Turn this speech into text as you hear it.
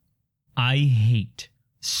I hate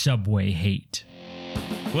Subway hate.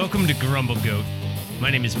 Welcome to Grumble Goat.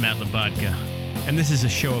 My name is Matt Labodka, and this is a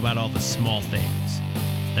show about all the small things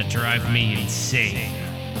that drive me insane.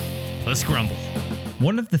 Let's grumble.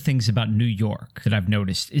 One of the things about New York that I've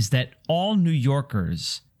noticed is that all New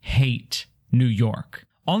Yorkers hate New York.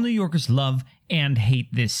 All New Yorkers love and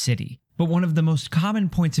hate this city. But one of the most common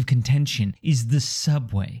points of contention is the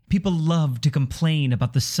subway. People love to complain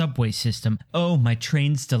about the subway system. Oh, my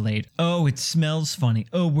train's delayed. Oh, it smells funny.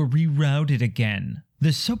 Oh, we're rerouted again.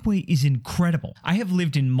 The subway is incredible. I have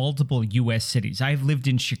lived in multiple US cities. I have lived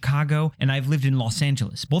in Chicago and I've lived in Los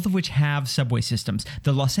Angeles, both of which have subway systems.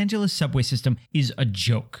 The Los Angeles subway system is a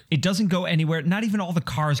joke. It doesn't go anywhere. Not even all the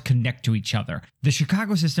cars connect to each other. The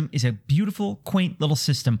Chicago system is a beautiful, quaint little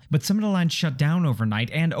system, but some of the lines shut down overnight,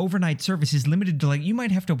 and overnight service is limited to you might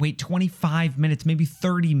have to wait 25 minutes, maybe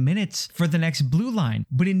 30 minutes for the next blue line.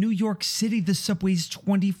 But in New York City, the subway is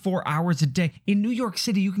 24 hours a day. In New York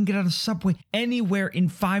City, you can get on a subway anywhere in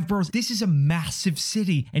 5 boroughs. This is a massive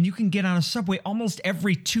city, and you can get on a subway almost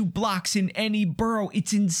every 2 blocks in any borough.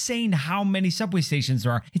 It's insane how many subway stations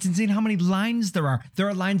there are. It's insane how many lines there are. There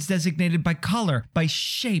are lines designated by color, by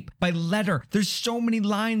shape, by letter. There's so many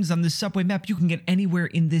lines on the subway map. You can get anywhere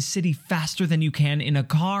in this city faster than you can in a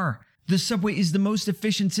car. The subway is the most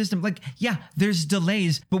efficient system. Yeah, there's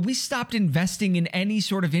delays, but we stopped investing in any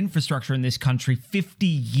sort of infrastructure in this country 50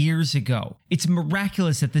 years ago. It's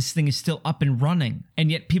miraculous that this thing is still up and running,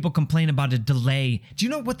 and yet people complain about a delay. Do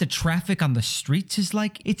you know what the traffic on the streets is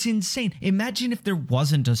like? It's insane. Imagine if there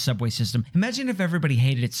wasn't a subway system. Imagine if everybody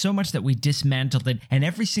hated it so much that we dismantled it and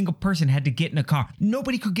every single person had to get in a car.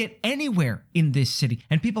 Nobody could get anywhere in this city,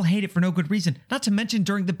 and people hate it for no good reason. Not to mention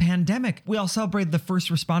during the pandemic, we all celebrated the first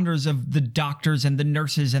responders of the doctors and the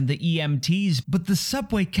nurses and the EMTs, but the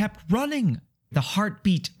subway kept running. The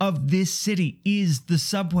heartbeat of this city is the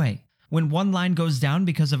subway. When one line goes down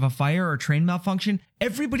because of a fire or train malfunction,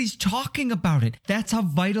 everybody's talking about it. That's how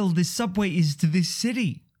vital this subway is to this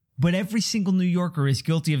city. But every single New Yorker is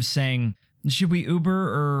guilty of saying, should we Uber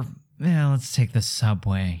or, let's take the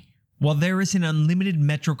subway. Well, there is an unlimited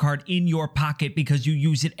Metro card in your pocket because you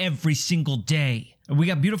use it every single day. We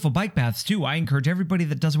got beautiful bike paths too. I encourage everybody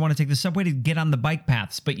that doesn't want to take the subway to get on the bike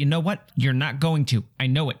paths. But you know what? You're not going to. I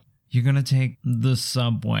know it. You're going to take the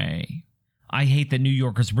subway. I hate that New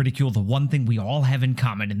Yorkers ridicule the one thing we all have in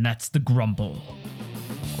common, and that's the grumble.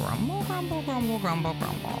 Grumble, grumble, grumble, grumble,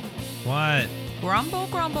 grumble. What? Grumble,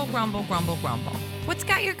 grumble, grumble, grumble, grumble. What's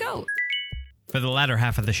got your goat? For the latter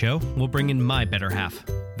half of the show, we'll bring in my better half,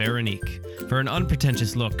 Veronique, for an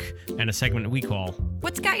unpretentious look and a segment we call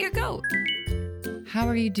What's got your goat? How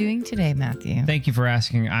are you doing today, Matthew? Thank you for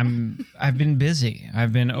asking. I've been busy.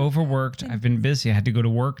 I've been overworked. I've been busy. I had to go to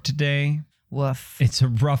work today. Woof. It's a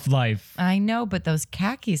rough life. I know, but those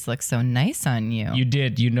khakis look so nice on you. You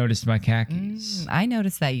did. You noticed my khakis. I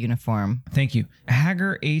noticed that uniform. Thank you.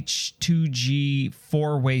 Hager H2G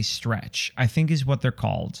 4-way stretch, I think is what they're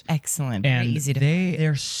called. Excellent. And very easy to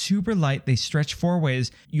they're super light. They stretch 4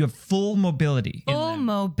 ways. You have full mobility. Full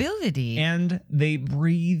mobility. And they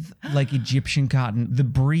breathe like Egyptian cotton. The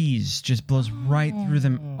breeze just blows right through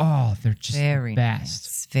them. Oh, they're just very the best.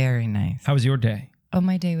 Nice. Very nice. How was your day? Oh,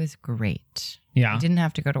 my day was great. Yeah. I didn't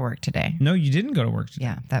have to go to work today. No, you didn't go to work today.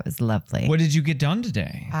 Yeah, that was lovely. What did you get done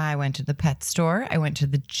today? I went to the pet store. I went to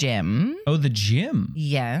the gym. Oh, the gym.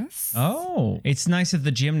 Yes. Oh, it's nice at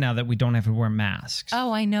the gym now that we don't have to wear masks.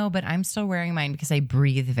 Oh, I know, but I'm still wearing mine because I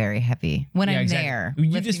breathe very heavy when I'm there. You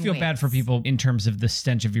just lifting feel bad for weights. people in terms of the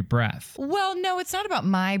stench of your breath. Well, no, it's not about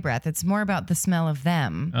my breath. It's more about the smell of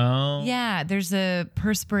them. Oh. Yeah, there's a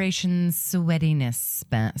perspiration sweatiness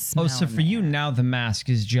smell. Oh, so for you now the mask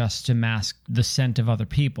is just to mask the scent of other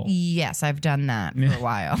people. Yes, I've done that for a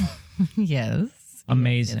while. Yes.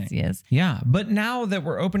 Amazing. Yes. Yeah, but now that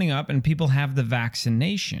we're opening up and people have the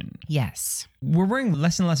vaccination, Yes. we're wearing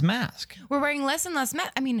less and less masks. We're wearing less and less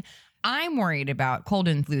masks. I mean, I'm worried about cold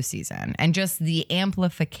and flu season and just the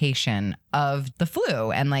amplification of the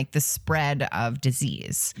flu and like the spread of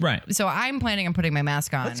disease. Right. So I'm planning on putting my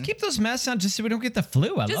mask on. Let's keep those masks on just so we don't get the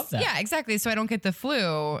flu. I love that. Yeah, exactly. So I don't get the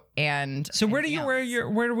flu. And So where do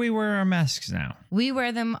we wear our masks now? We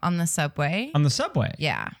wear them on the subway. On the subway?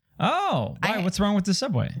 Yeah. Oh, why? What's wrong with the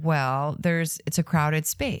subway? Well, it's a crowded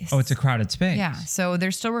space. Oh, it's a crowded space. Yeah. So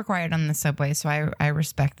they're still required on the subway. So I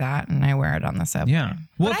respect that and I wear it on the subway. Yeah.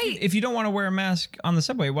 Well, But if you don't want to wear a mask on the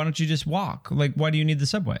subway, why don't you just walk? Like, why do you need the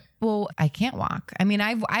subway? Well, I can't walk. I mean,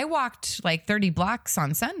 I walked like 30 blocks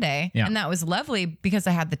on Sunday, Yeah. and that was lovely because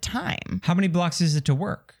I had the time How many blocks is it to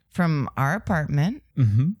work? from our apartment.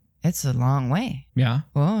 Mm-hmm. It's a long way. Yeah.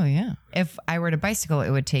 Oh, yeah. If I were to bicycle,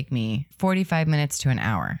 it would take me 45 minutes to an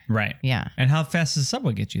hour. Right. Yeah. And how fast does the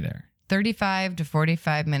subway get you there? 35 to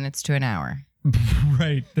 45 minutes to an hour.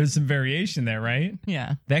 Right. There's some variation there, right?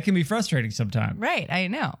 Yeah. That can be frustrating sometimes. Right. I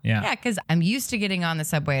know. Yeah. Yeah. Because I'm used to getting on the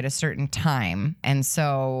subway at a certain time. And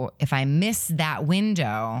so if I miss that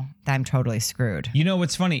window, I'm totally screwed. You know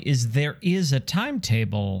what's funny is there is a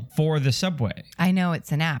timetable for the subway. I know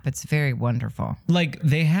it's an app. It's very wonderful. Like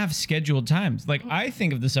they have scheduled times. Like I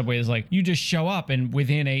think of the subway as like you just show up and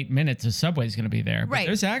within 8 minutes the subway's going to be there. But Right.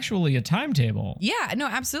 there's actually a timetable. Yeah. No,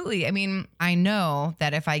 absolutely. I mean, I know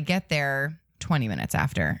that if I get there 20 minutes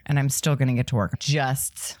after and I'm still going to get to work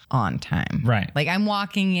just on time. Right. Like I'm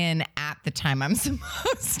walking in at the time I'm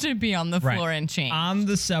supposed to be on the Right. floor and change. On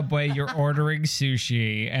the subway, you're ordering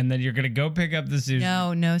sushi and then you're going to go pick up the sushi.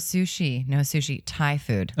 No sushi. No sushi. Thai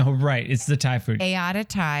food. Oh, right. It's the Thai food. Ayada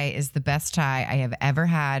Thai is the best Thai I have ever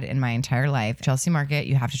had in my entire life. Chelsea Market,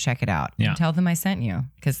 you have to check it out. Yeah. And tell them I sent you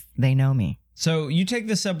because they know me. So you take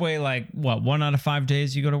the subway like, what, 1 out of 5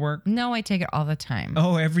 days you go to work? No, I take it all the time.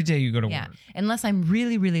 Oh, every day you go to Yeah. work. Unless I'm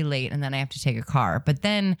really, really late and then I have to take a car. But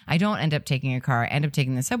then I don't end up taking a car. I end up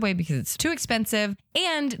taking the subway because it's too expensive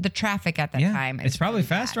and the traffic at that Yeah. time. It's probably really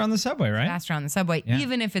faster bad. on the subway, right? Faster on the subway, Yeah.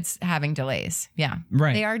 even if it's having delays. Yeah.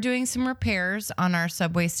 Right. They are doing some repairs on our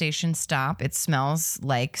subway station stop. It smells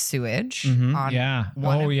like sewage on Yeah.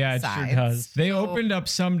 one Oh, of yeah, the it sure sides. does. They So- opened up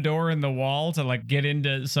some door in the wall to like get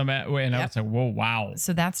into some, and I was like, whoa, wow.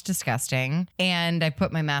 So that's disgusting. And I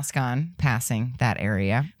put my mask on passing that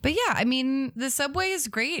area. But yeah, I mean, the subway is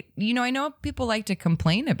great. You know, I know people like to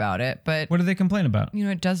complain about it, but What do they complain about? you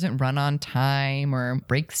know, it doesn't run on time or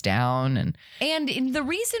breaks down. And the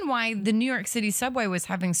reason why the New York City subway was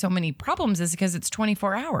having so many problems is because it's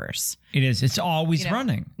 24 hours. It is. It's always You know,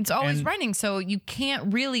 running. It's always And running. So you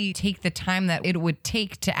can't really take the time that it would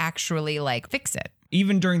take to actually like fix it.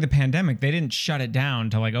 Even during the pandemic, they didn't shut it down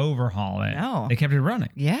to like overhaul it. No. They kept it running.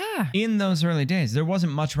 Yeah. In those early days, there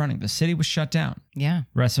wasn't much running. The city was shut down. Yeah.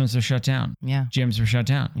 Restaurants were shut down. Yeah. Gyms were shut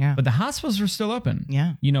down. Yeah. But the hospitals were still open.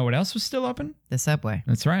 Yeah. You know what else was still open? The subway.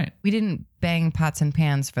 That's right. We didn't bang pots and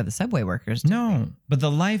pans for the subway workers. did we? No, but the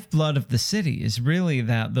lifeblood of the city is really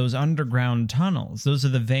those underground tunnels. Those are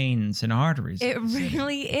the veins and arteries. It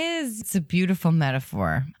really is. It's a beautiful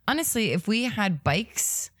metaphor. Honestly, if we had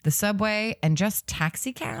bikes, the subway, and just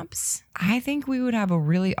taxi cabs, I think we would have a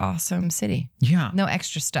really awesome city. Yeah. No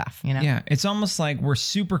extra stuff, you know? Yeah, it's almost like we're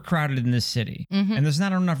super crowded in this city and there's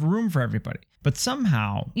not enough room for everybody. But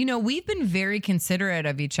somehow, You know, we've been very considerate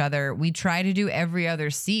of each other. We try to do every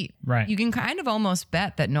other seat. Right. You can kind of almost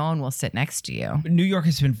bet that no one will sit next to you. New York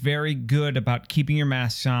has been very good about keeping your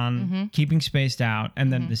masks on, keeping spaced out,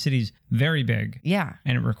 and then the city's very big. Yeah.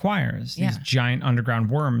 And it requires these Yeah. giant underground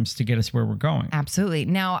worms to get us where we're going. Absolutely.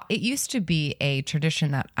 Now, it used to be a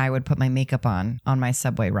tradition that I would put my makeup on my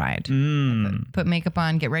subway ride. Put makeup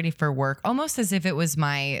on, get ready for work, almost as if it was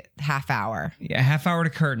my half hour. Yeah, a half hour to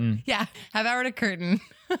curtain. Yeah, half hour to curtain,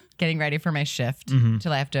 getting ready for my shift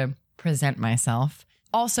till I have to present myself.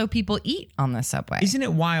 Also, people eat on the subway. Isn't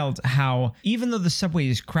it wild how even though the subway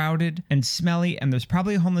is crowded and smelly and there's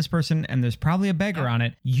probably a homeless person and there's probably a beggar on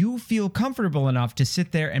it, you feel comfortable enough to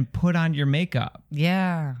sit there and put on your makeup?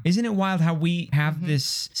 Yeah. Isn't it wild how we have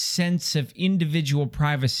this sense of individual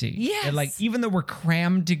privacy? Yes. That, like, even though we're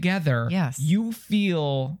crammed together, Yes. you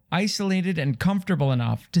feel isolated and comfortable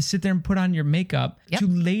enough to sit there and put on your makeup to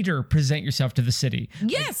later present yourself to the city.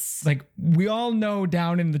 Yes. Like, we all know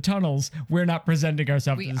down in the tunnels, we're not presenting ourselves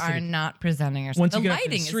We to the are city. not presenting ourselves. Once The you get up to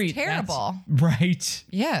lighting the street, is terrible. Right.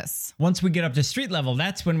 Yes. Once we get up to street level,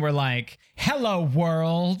 that's when we're like, hello,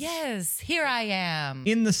 world. Yes, here I am.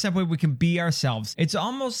 In the subway, we can be ourselves. It's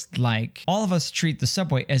almost like all of us treat the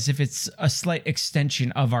subway as if it's a slight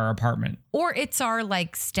extension of our apartment. Or it's our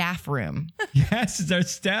like staff room. Yes, it's our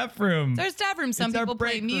staff room. It's our staff room. Some It's our people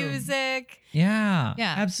play break room. music. Yeah.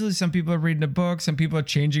 Yeah. Absolutely. Some people are reading a book. Some people are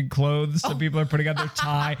changing clothes. Some people are putting on their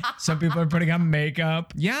tie. Some people are putting on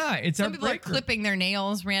makeup. Yeah, it's Some our people are break room. clipping their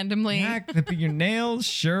nails randomly. Yeah, clipping your nails,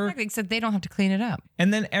 sure. Except they don't have to clean it up.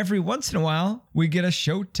 And then every once in a while, we get a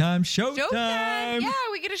showtime. Showtime. Yeah,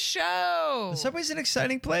 we get a show. The subway's an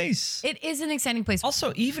exciting place. It is an exciting place.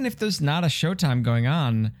 Also, even if there's not a showtime going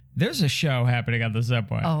on, there's a show happening on the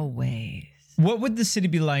subway. Always. What would the city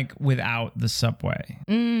be like without the subway?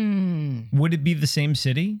 Would it be the same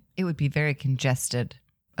city? It would be very congested.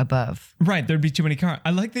 above. Right, there'd be too many cars.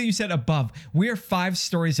 I like that you said above. We are 5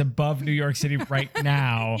 stories above New York City right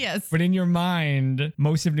now. Yes. But in your mind,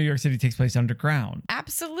 most of New York City takes place underground.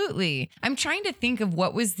 Absolutely. I'm trying to think of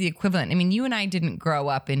what was the equivalent. I mean, you and I didn't grow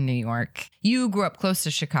up in New York. You grew up close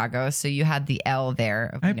to Chicago, so you had the L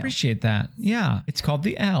there. I appreciate that. Yeah, it's called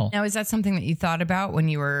the L. Now, is that something that you thought about when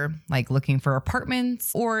you were like looking for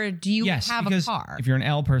apartments, or do you have a car? If you're an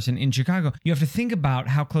L person in Chicago, you have to think about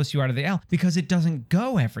how close you are to the L because it doesn't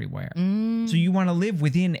go everywhere. So you want to live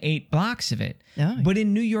within 8 blocks of it. Oh. But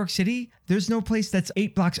in New York City, there's no place that's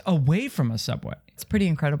 8 blocks away from a subway. It's pretty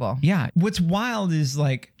incredible. Yeah. What's wild is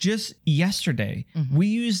like just yesterday, we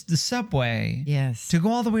used the subway to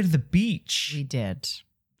go all the way to the beach. We did.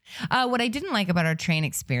 What I didn't like about our train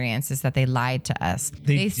experience is that they lied to us.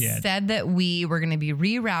 They said that we were going to be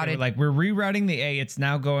rerouted. Like, we're rerouting the A. It's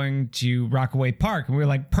now going to Rockaway Park. And we were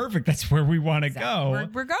like, perfect. That's where we want to go.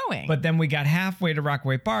 We're going. But then we got halfway to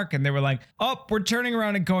Rockaway Park and they were like, oh, we're turning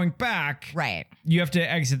around and going back. Right. You have to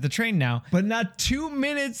exit the train now. But not 2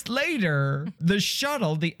 minutes later, the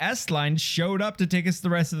shuttle, the S line, showed up to take us the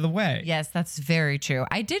rest of the way. Yes, that's very true.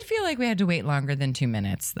 I did feel like we had to wait longer than 2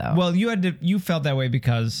 minutes, though. Well, you felt that way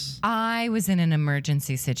because I was in an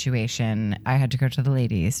emergency situation. I had to go to the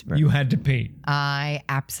ladies' room. You had to pee. I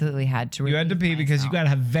absolutely had to. You had to pee because you got to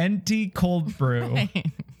have venti cold brew.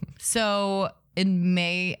 So it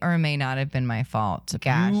may or may not have been my fault.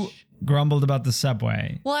 Gosh. You grumbled about the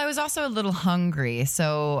subway. Well, I was also a little hungry.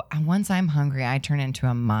 So once I'm hungry, I turn into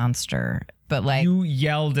a monster. But like, you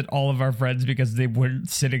yelled at all of our friends because they weren't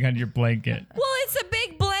sitting on your blanket. Well, it's a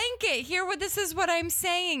big blanket. This is what I'm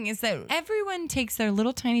saying is that everyone takes their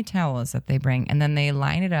little tiny towels that they bring and then they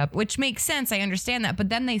line it up, which makes sense. I understand that. But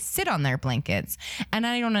then they sit on their blankets. And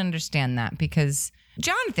I don't understand that because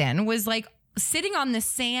Jonathan was like sitting on the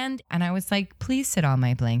sand and I was like, please sit on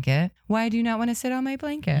my blanket. Why do you not want to sit on my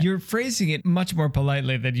blanket? You're phrasing it much more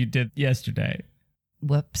politely than you did yesterday.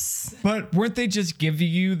 Whoops. But weren't they just giving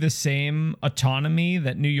you the same autonomy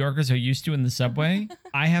that New Yorkers are used to in the subway?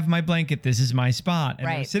 I have my blanket. This is my spot. And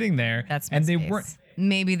they're sitting there. That's my and space. they weren't.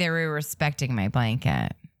 Maybe they were respecting my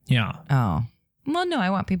blanket. Yeah. Oh. Well, no, I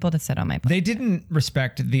want people to sit on my blanket. They didn't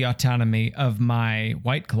respect the autonomy of my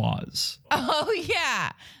White Claws. Oh,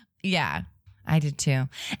 yeah. Yeah. I did too.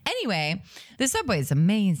 Anyway, the subway is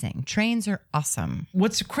amazing. Trains are awesome.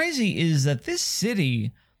 What's crazy is that this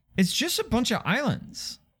city, it's just a bunch of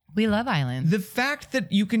islands. We love islands. The fact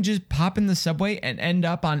that you can just pop in the subway and end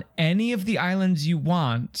up on any of the islands you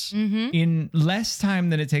want in less time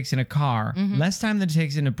than it takes in a car, less time than it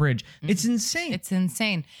takes in a bridge, it's insane. It's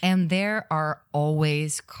insane. And there are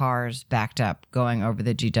always cars backed up going over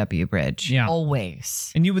the GW Bridge. Yeah.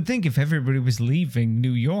 Always. And you would think if everybody was leaving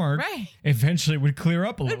New York, eventually it would clear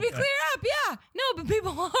up a little bit. It would be clear up, yeah. No, but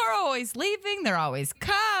people are always leaving. They're always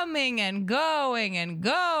coming and going and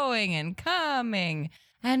going and coming.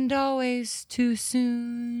 And always too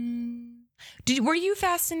soon. Were you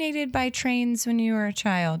fascinated by trains when you were a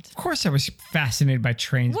child? Of course I was fascinated by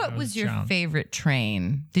trains. What was your favorite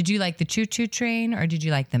train? Did you like the choo-choo train or did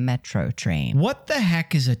you like the metro train? What the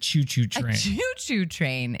heck is a choo-choo train? A choo-choo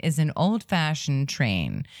train is an old-fashioned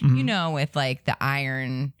train, you know, with like the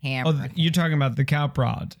iron hammer. Oh, you're talking about the cow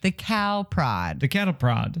prod. The cow prod. The cattle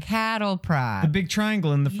prod. Cattle prod. The big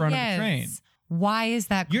triangle in the front of the train. Why is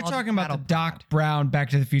that You're talking about the Doc Brown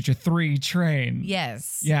Back to the Future 3 train.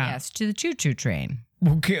 Yes. Yeah. Yes, to the choo-choo train.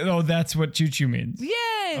 Okay. Oh, that's what choo-choo means.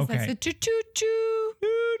 Yes. Okay. That's a choo-choo-choo.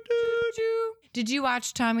 Choo-choo. Did you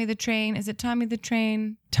watch Tommy the Train? Is it Tommy the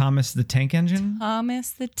Train? Thomas the Tank Engine?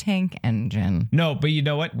 Thomas the Tank Engine. No, but you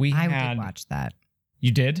know what? I did watch that.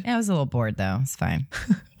 You did? I was a little bored, though. It's fine.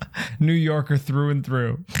 New Yorker through and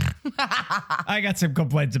through. I got some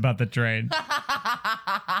complaints about the train.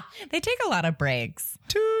 They take a lot of breaks.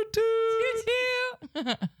 Toot, toot.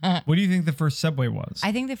 Toot, toot. What do you think the first subway was?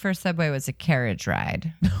 I think the first subway was a carriage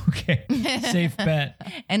ride. Okay. Safe bet.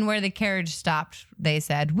 And where the carriage stopped, they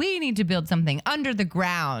said, we need to build something under the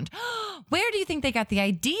ground. Where do you think they got the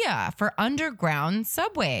idea for underground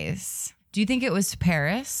subways? Do you think it was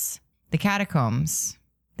Paris? The catacombs.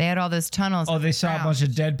 They had all those tunnels. Oh, they saw a bunch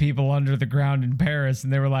of dead people under the ground in Paris,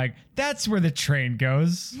 and they were like, that's where the train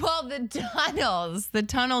goes. Well, the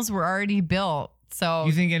tunnels were already built. So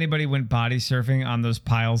you think anybody went body surfing on those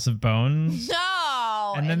piles of bones?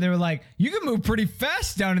 No. And then they were like, you can move pretty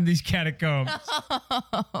fast down in these catacombs.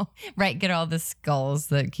 Right. Get all the skulls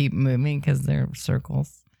that keep moving because they're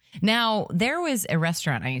circles. Now, there was a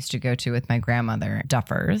restaurant I used to go to with my grandmother,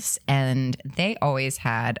 Duffers, and they always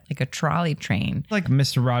had like a trolley train. Like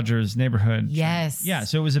Mr. Rogers' Neighborhood. Yes. Yeah,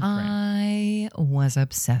 so it was a brand. I was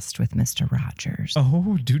obsessed with Mr. Rogers.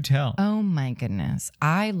 Oh, do tell. Oh my goodness.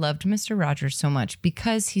 I loved Mr. Rogers so much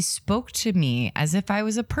because he spoke to me as if I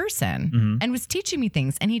was a person and was teaching me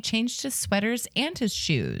things, and he changed his sweaters and his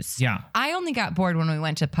shoes. Yeah. I only got bored when we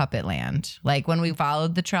went to Puppet Land. Like when we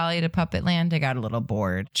followed the trolley to Puppet Land, I got a little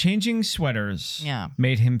bored. Changing sweaters Yeah.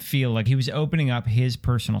 made him feel like he was opening up his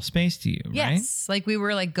personal space to you, right? Yes. Like we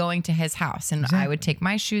were like going to his house, and I would take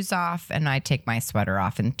my shoes off and I'd take my sweater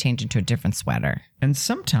off and change into a different sweater. And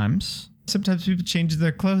sometimes people change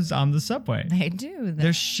their clothes on the subway. They do.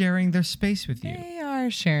 They're sharing their space with you. They are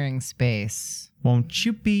sharing space. Won't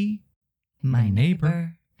you be my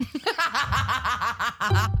neighbor?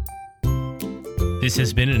 This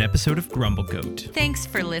has been an episode of Grumble Goat. Thanks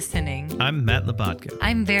for listening. I'm Matt Labatka.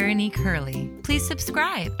 I'm Veronique Hurley. Please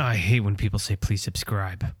subscribe. I hate when people say please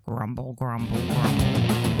subscribe. Grumble, grumble, grumble.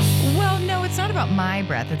 Well, no, it's not about my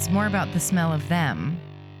breath. It's more about the smell of them.